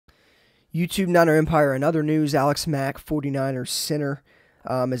YouTube Niner Empire, in other news, Alex Mack, 49ers center,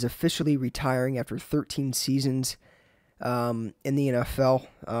 is officially retiring after 13 seasons in the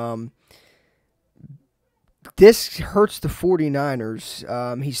NFL. This hurts the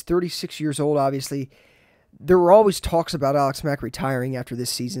 49ers. He's 36 years old, obviously. There were always talks about Alex Mack retiring after this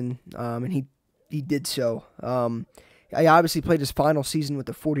season, and he did so. He obviously played his final season with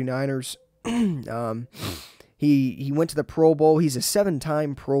the 49ers. He went to the Pro Bowl. He's a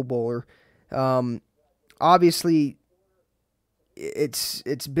 7-time Pro Bowler. Obviously,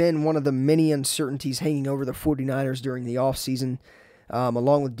 it's been one of the many uncertainties hanging over the 49ers during the offseason,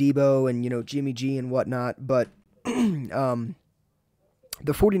 along with Debo and, Jimmy G and whatnot. But the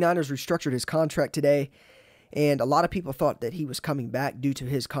 49ers restructured his contract today, and a lot of people thought that he was coming back due to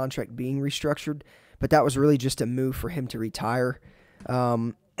his contract being restructured, but that was really just a move for him to retire.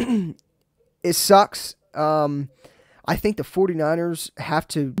 It sucks. I think the 49ers have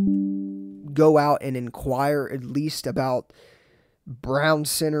to go out and inquire at least about Brown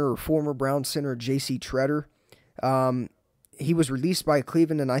center or former Brown center J.C. Tretter. He was released by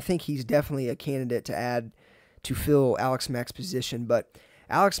Cleveland, and I think he's definitely a candidate to add to fill Alex Mack's position. But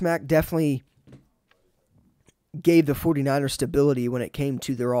Alex Mack definitely gave the 49ers stability when it came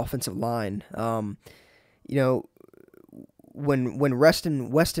to their offensive line. When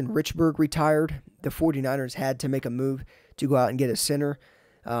Weston Richburg retired, the 49ers had to make a move to go out and get a center.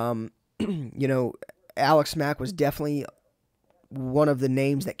 Alex Mack was definitely one of the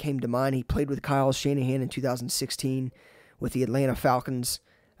names that came to mind. He played with Kyle Shanahan in 2016 with the Atlanta Falcons.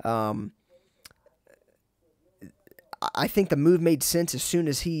 I think the move made sense as soon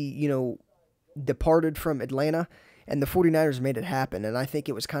as he, departed from Atlanta, and the 49ers made it happen. And I think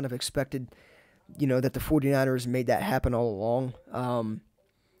it was kind of expected, that the 49ers made that happen all along.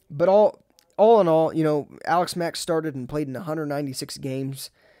 But all in all, Alex Mack started and played in 196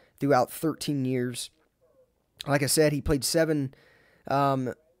 games throughout 13 years. Like I said, he played in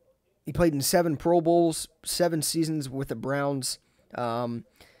 7 Pro Bowls, 7 seasons with the Browns. Then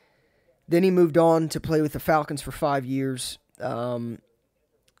he moved on to play with the Falcons for 5 years.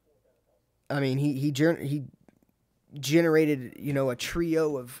 He generated, a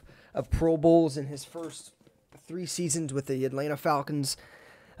trio of Pro Bowls in his first 3 seasons with the Atlanta Falcons.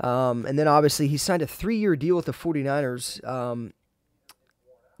 And then obviously he signed a 3-year deal with the 49ers.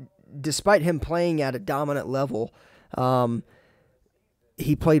 Despite him playing at a dominant level,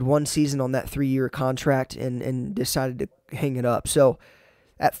 he played 1 season on that 3-year contract and decided to hang it up. So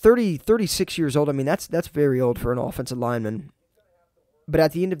at 36 years old, that's very old for an offensive lineman. But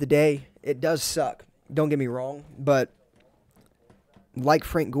at the end of the day, it does suck. Don't get me wrong. But like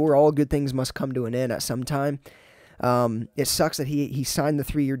Frank Gore, all good things must come to an end at some time. It sucks that he signed the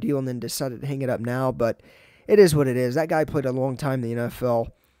 3-year deal and then decided to hang it up now, but it is what it is. That guy played a long time in the NFL,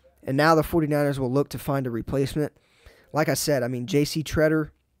 and now the 49ers will look to find a replacement. Like I said, J.C.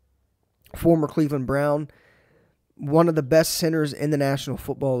 Tretter, former Cleveland Brown, one of the best centers in the National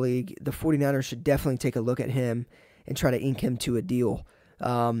Football League. The 49ers should definitely take a look at him and try to ink him to a deal.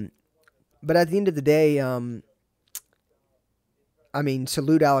 But at the end of the day,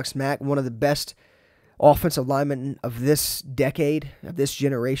 salute Alex Mack, one of the best offensive linemen of this decade, of this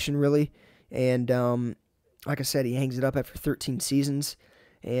generation, really. And like I said, he hangs it up after 13 seasons.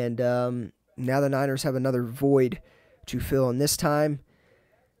 And now the Niners have another void to fill. And this time,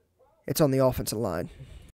 it's on the offensive line.